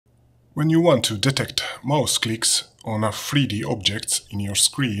When you want to detect mouse clicks on a 3D objects in your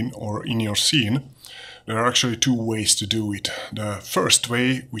screen or in your scene, there are actually two ways to do it. The first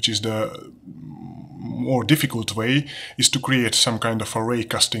way, which is the more difficult way, is to create some kind of a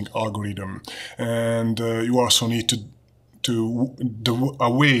raycasting algorithm, and you also need a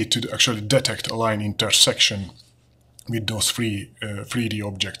way to actually detect a line intersection with those 3D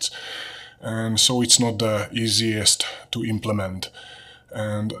objects, and so it's not the easiest to implement.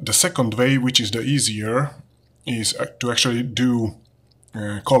 And the second way, which is the easier, is to actually do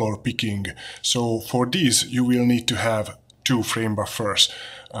color picking. So for this you will need to have two frame buffers.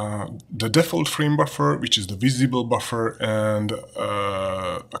 The default frame buffer, which is the visible buffer, and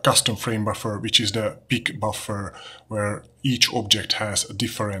a custom frame buffer, which is the pick buffer, where each object has a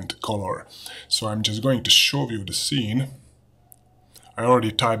different color. So I'm just going to show you the scene. I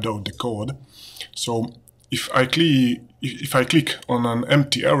already typed out the code. So if I click on an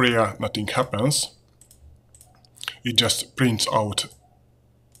empty area, nothing happens. It just prints out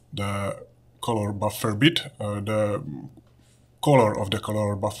the color buffer bit, the color of the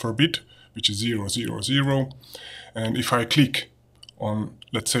color buffer bit, which is 0, 0, 0. And if I click on,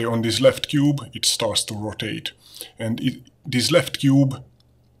 let's say, on this left cube, it starts to rotate. And this left cube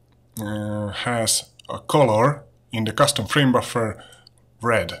has a color in the custom frame buffer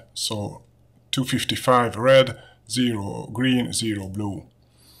red. So 255 red, 0 green, 0 blue.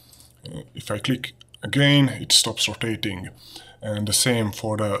 If I click again, it stops rotating. And the same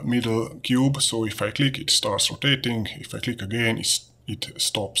for the middle cube. So if I click, it starts rotating. If I click again, it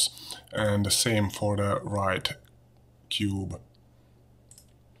stops. And the same for the right cube.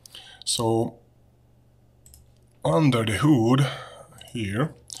 So under the hood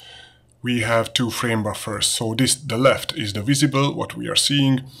here, we have two frame buffers. So the left is the visible, what we are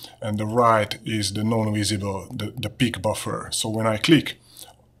seeing, and the right is the non-visible, the pick buffer. So when I click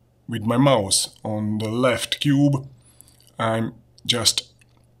with my mouse on the left cube, I'm just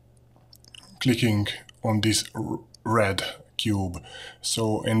clicking on this red cube.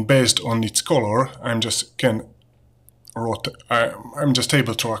 So, and based on its color, I'm just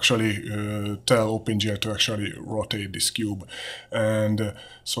able to actually tell OpenGL to actually rotate this cube. And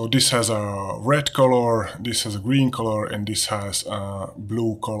so this has a red color, this has a green color, and this has a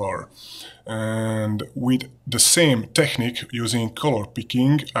blue color. And with the same technique, using color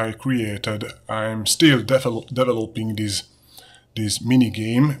picking, I'm still developing this mini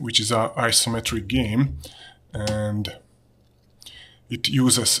game, which is an isometric game, and it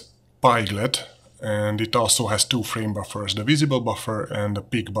uses Pyglet, and it also has two frame buffers, the visible buffer and the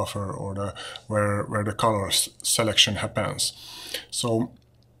pick buffer, or where the color selection happens. So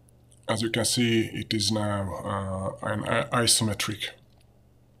as you can see, it is now an isometric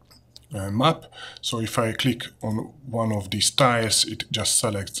map. So if I click on one of these tiles, it just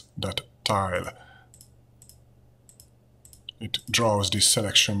selects that tile. It draws this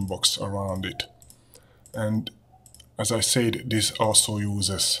selection box around it. And as I said, this also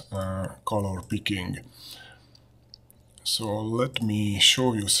uses color picking. So let me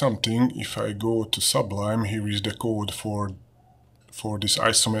show you something. If I go to Sublime, here is the code for this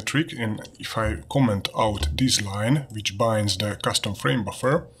isometric, and if I comment out this line, which binds the custom frame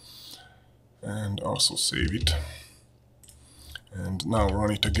buffer, and also save it, and now run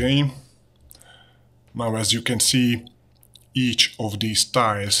it again. Now, as you can see, each of these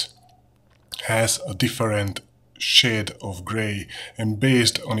tiles has a different shade of gray, and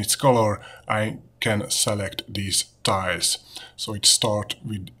based on its color I can select these tiles. So it starts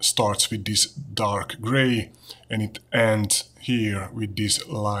with this dark gray, and it ends here with this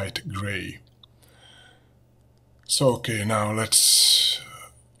light gray. So okay, now let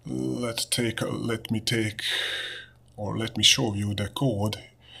me show you the code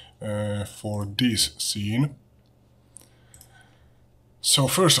for this scene. So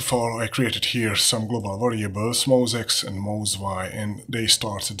first of all, I created here some global variables, mouse x and mouse y, and they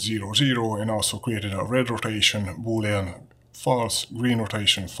start at 0, 0, and also created a red rotation, boolean, false, green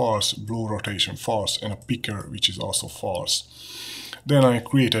rotation, false, blue rotation, false, and a picker, which is also false. Then I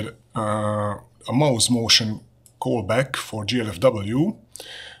created a mouse motion callback for GLFW,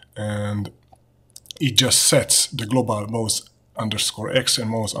 and it just sets the global mouse underscore x and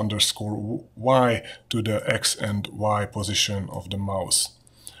mouse underscore y to the x and y position of the mouse.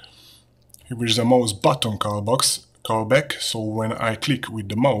 Here is a mouse button callback, so when I click with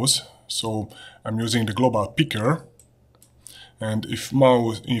the mouse, so I'm using the global picker, and if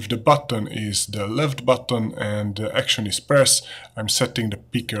the button is the left button and the action is press, I'm setting the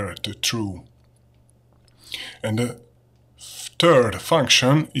picker to true. And the third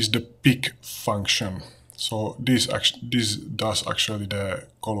function is the pick function. So this does actually the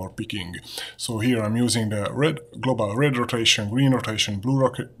color picking. So here I'm using the global red rotation, green rotation,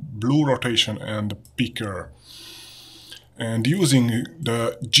 blue rotation, and the picker. And using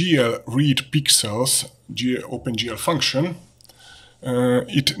the GL read pixels OpenGL function,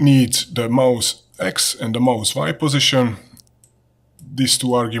 it needs the mouse X and the mouse Y position. These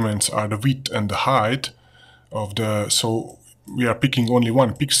two arguments are the width and the height of the, so we are picking only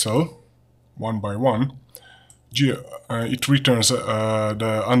one pixel, one by one. It returns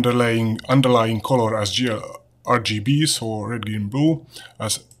the underlying color as GL RGB, so red, green, blue,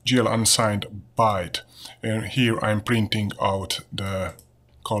 as GL unsigned byte. And here I'm printing out the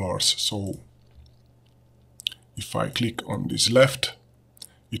colors. So if I click on this left,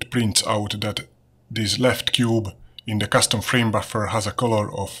 it prints out that this left cube in the custom frame buffer has a color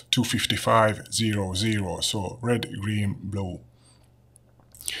of 25500, so red, green, blue.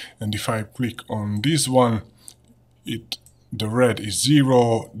 And if I click on this one, the red is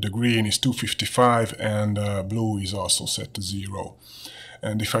 0, the green is 255, and blue is also set to 0.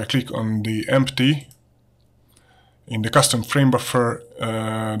 And if I click on the empty, in the custom frame buffer,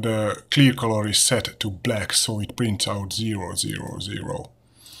 the clear color is set to black, so it prints out 0, 0, 0.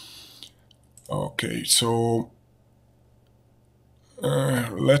 Okay, so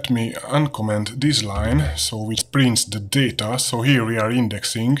let me uncomment this line, so it prints the data. So here we are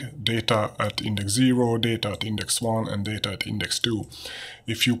indexing data at index 0, data at index 1, and data at index 2.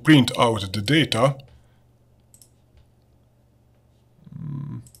 If you print out the data,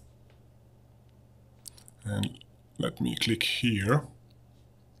 and let me click here,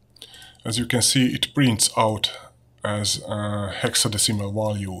 as you can see, it prints out as a hexadecimal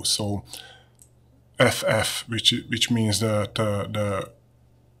value. So FF, which means that the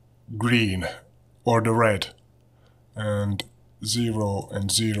green or the red, and 0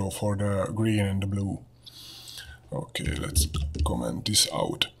 and 0 for the green and the blue. Okay, let's comment this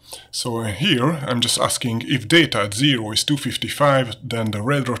out. So here I'm just asking if data at 0 is 255, then the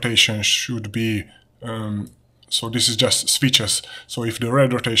red rotation should be, so this is just switches. So if the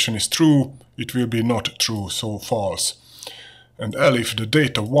red rotation is true, it will be not true, so false. And if the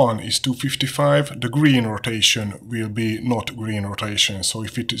data 1 is 255, the green rotation will be not green rotation. So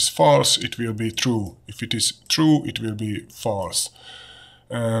if it is false, it will be true. If it is true, it will be false.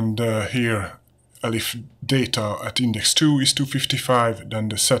 And here, if data at index 2 is 255, then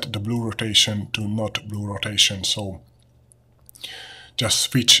they set the blue rotation to not blue rotation. So just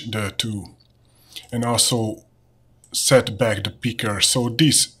switch the two. And also set back the picker. So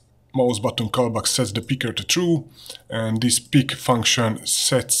this mouse button callback sets the picker to true, and this pick function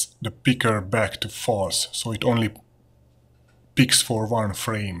sets the picker back to false, so it only picks for one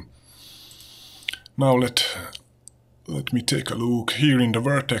frame. Now let me take a look. Here in the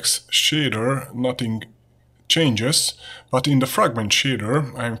vertex shader, nothing changes, but in the fragment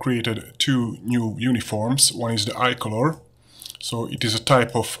shader I have created two new uniforms. One is the eye color, so it is a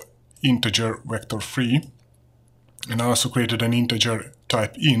type of integer vector free, and I also created an integer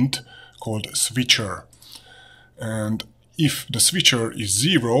type int called switcher. And if the switcher is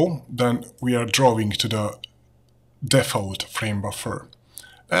 0, then we are drawing to the default frame buffer.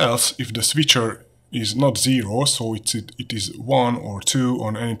 Else, if the switcher is not 0, so it is 1 or 2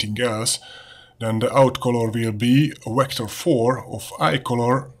 or anything else, then the out color will be a vector 4 of eye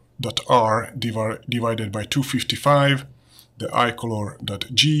color.r divided by 255, the eye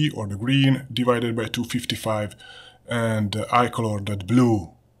color.g or the green divided by 255, and the eye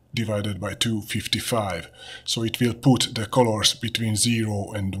color.blue divided by 255. So it will put the colors between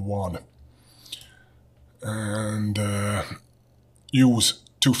 0 and 1. And use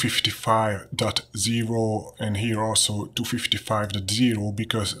 255.0 and here also 255.0,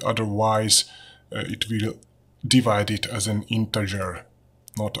 because otherwise it will divide it as an integer,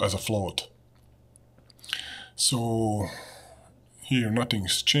 not as a float. So here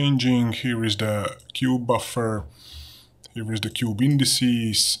nothing's changing. Here is the cube buffer. Here is the cube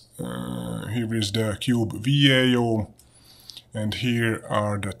indices, here is the cube VAO, and here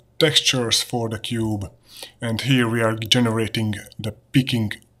are the textures for the cube, and here we are generating the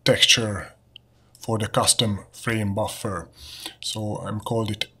picking texture for the custom frame buffer. So I'm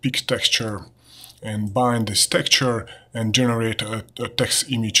called it pick texture, and bind this texture and generate a text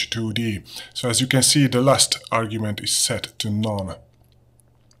image 2D. So as you can see, the last argument is set to none.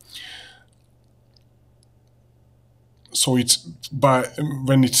 So it's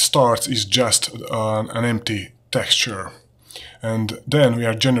when it starts is just an empty texture, and then we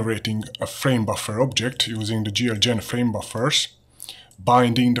are generating a frame buffer object using the GLGen frame buffers,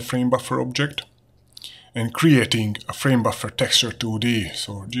 binding the frame buffer object, and creating a frame buffer texture 2D.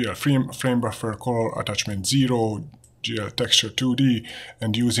 So GL frame buffer color attachment 0, GL texture 2D,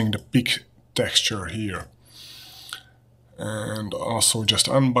 and using the pick texture here. And also just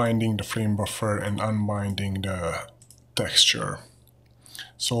unbinding the frame buffer and unbinding the texture.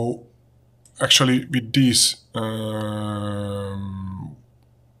 So actually with these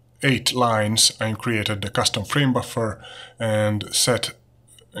 8 lines, I created the custom frame buffer and set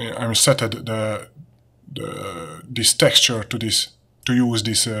this texture to this, to use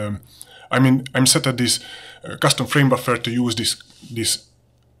this. I'm set this custom frame buffer to use this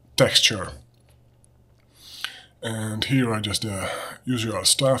texture. And here are just the usual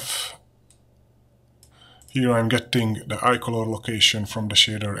stuff. Here I'm getting the eye color location from the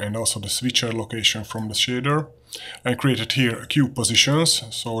shader and also the switcher location from the shader. I created here cube positions.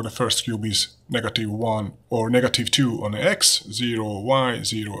 So the first cube is -1 or -2 on the X, 0 Y,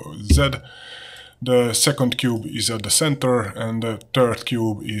 0 Z. The second cube is at the center, and the third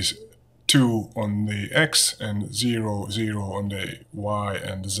cube is 2 on the X and 0, 0 on the Y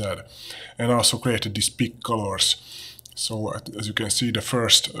and the Z. And also created these pick colors. So as you can see, the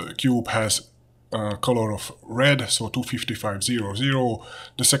first cube has color of red, so 25500.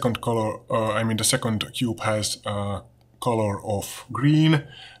 The second color, the second cube has color of green,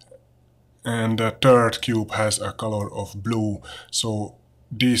 and the third cube has a color of blue. So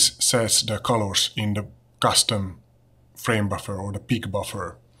this sets the colors in the custom frame buffer or the pick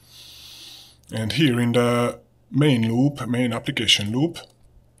buffer. And here in the main loop, main application loop,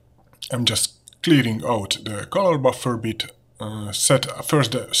 I'm just clearing out the color buffer bit. Set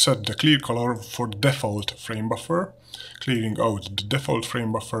the clear color for the default frame buffer, clearing out the default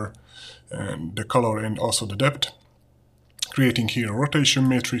frame buffer and the color and also the depth, creating here a rotation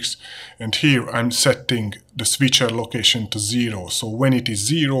matrix, and here I'm setting the switcher location to 0. So when it is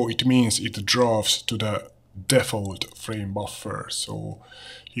 0, it means it draws to the default frame buffer. So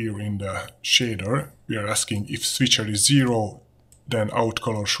here in the shader, we are asking if switcher is 0, then out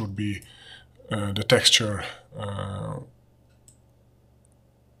color should be the texture,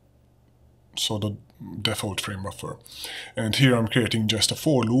 so the default frame buffer. And here I'm creating just a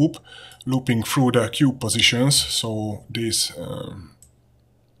for loop, looping through the cube positions, so this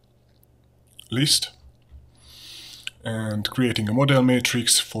list, and creating a model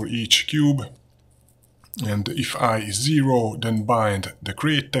matrix for each cube. And if I is 0, then bind the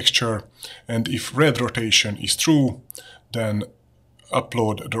create texture, and if red rotation is true, then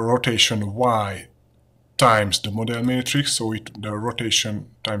upload the rotation Y times the model matrix, so the rotation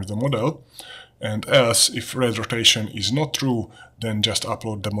times the model, and else if red rotation is not true, then just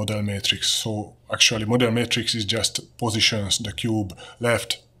upload the model matrix. So actually model matrix is just positions the cube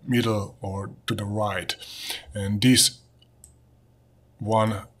left, middle, or to the right. And this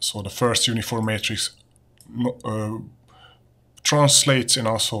one, so the first uniform matrix, translates and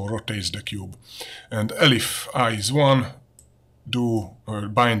also rotates the cube. And if I is 1,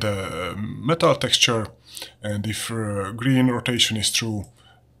 bind the metal texture, and if green rotation is true,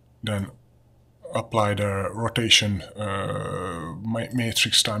 then apply the rotation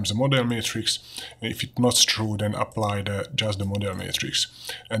matrix times the model matrix. And if it's not true, then apply just the model matrix.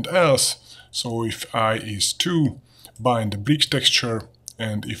 And else, so if I is 2, bind the brick texture,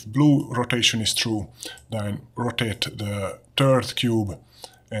 and if blue rotation is true, then rotate the third cube,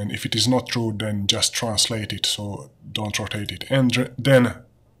 and if it is not true, then just translate it, so don't rotate it. And then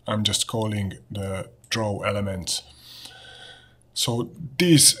I'm just calling the draw elements. So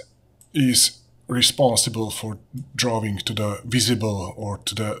this is responsible for drawing to the visible or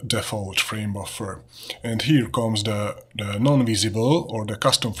to the default frame buffer. And here comes the non-visible or the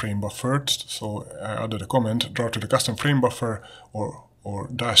custom frame buffer. So I added a comment, draw to the custom frame buffer or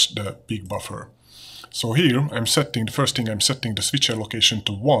dash the pick buffer. So here I'm setting, the first thing I'm setting the switcher location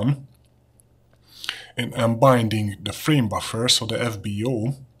to 1, and I'm binding the frame buffer, so the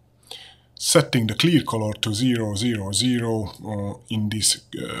FBO, setting the clear color to 0, 0, 0 in this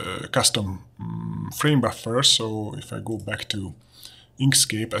custom frame buffer. So if I go back to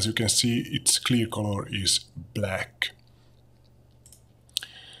Inkscape, as you can see, its clear color is black.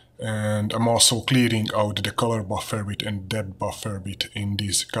 And I'm also clearing out the color buffer bit and depth buffer bit in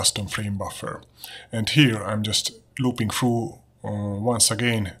this custom frame buffer. And here I'm just looping through once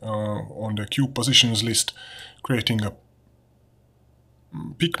again on the cube positions list, creating a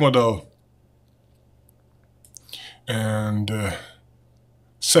pick model and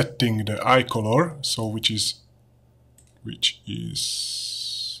setting the eye color, so which is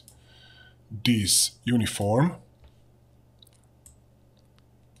this uniform.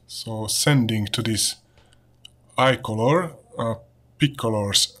 So sending to this eye color pick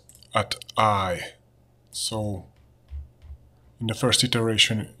colors at eye So in the first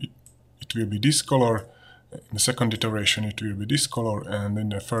iteration it will be this color, in the second iteration it will be this color, and in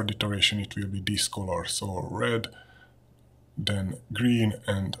the third iteration it will be this color. So red, then green,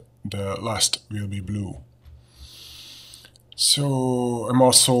 and the last will be blue. So I'm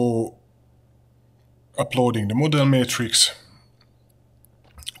also uploading the model matrix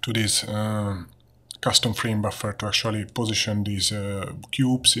to this custom frame buffer to actually position these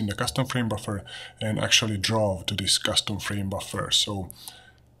cubes in the custom frame buffer and actually draw to this custom frame buffer, so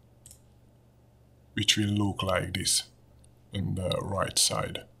which will look like this in the right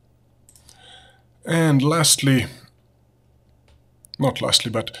side. And lastly, not lastly,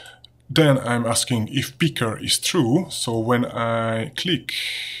 but then I'm asking if picker is true. So when I click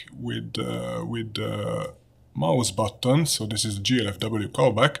with the mouse button, so this is the GLFW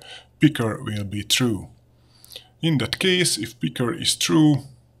callback, picker will be true. In that case, if picker is true,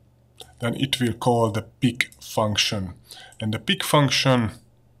 then it will call the pick function. And the pick function,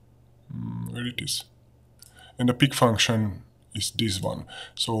 where it is? And the pick function is this one.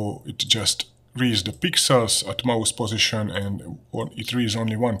 So it just reads the pixels at mouse position, and it reads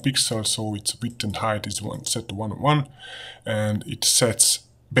only one pixel, so its width and height is set to 1, 1, and it sets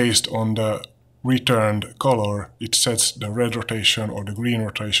based on the returned color, it sets the red rotation or the green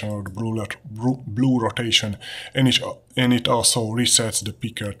rotation or the blue rotation, and it also resets the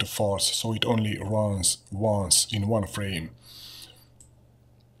picker to false, so it only runs once in one frame.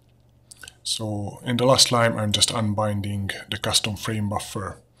 So in the last line I'm just unbinding the custom frame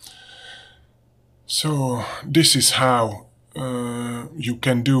buffer. So this is how you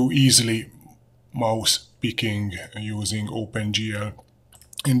can do easily mouse picking using OpenGL.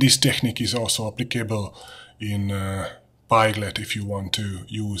 And this technique is also applicable in PyGlet if you want to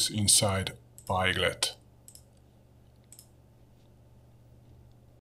use inside PyGlet.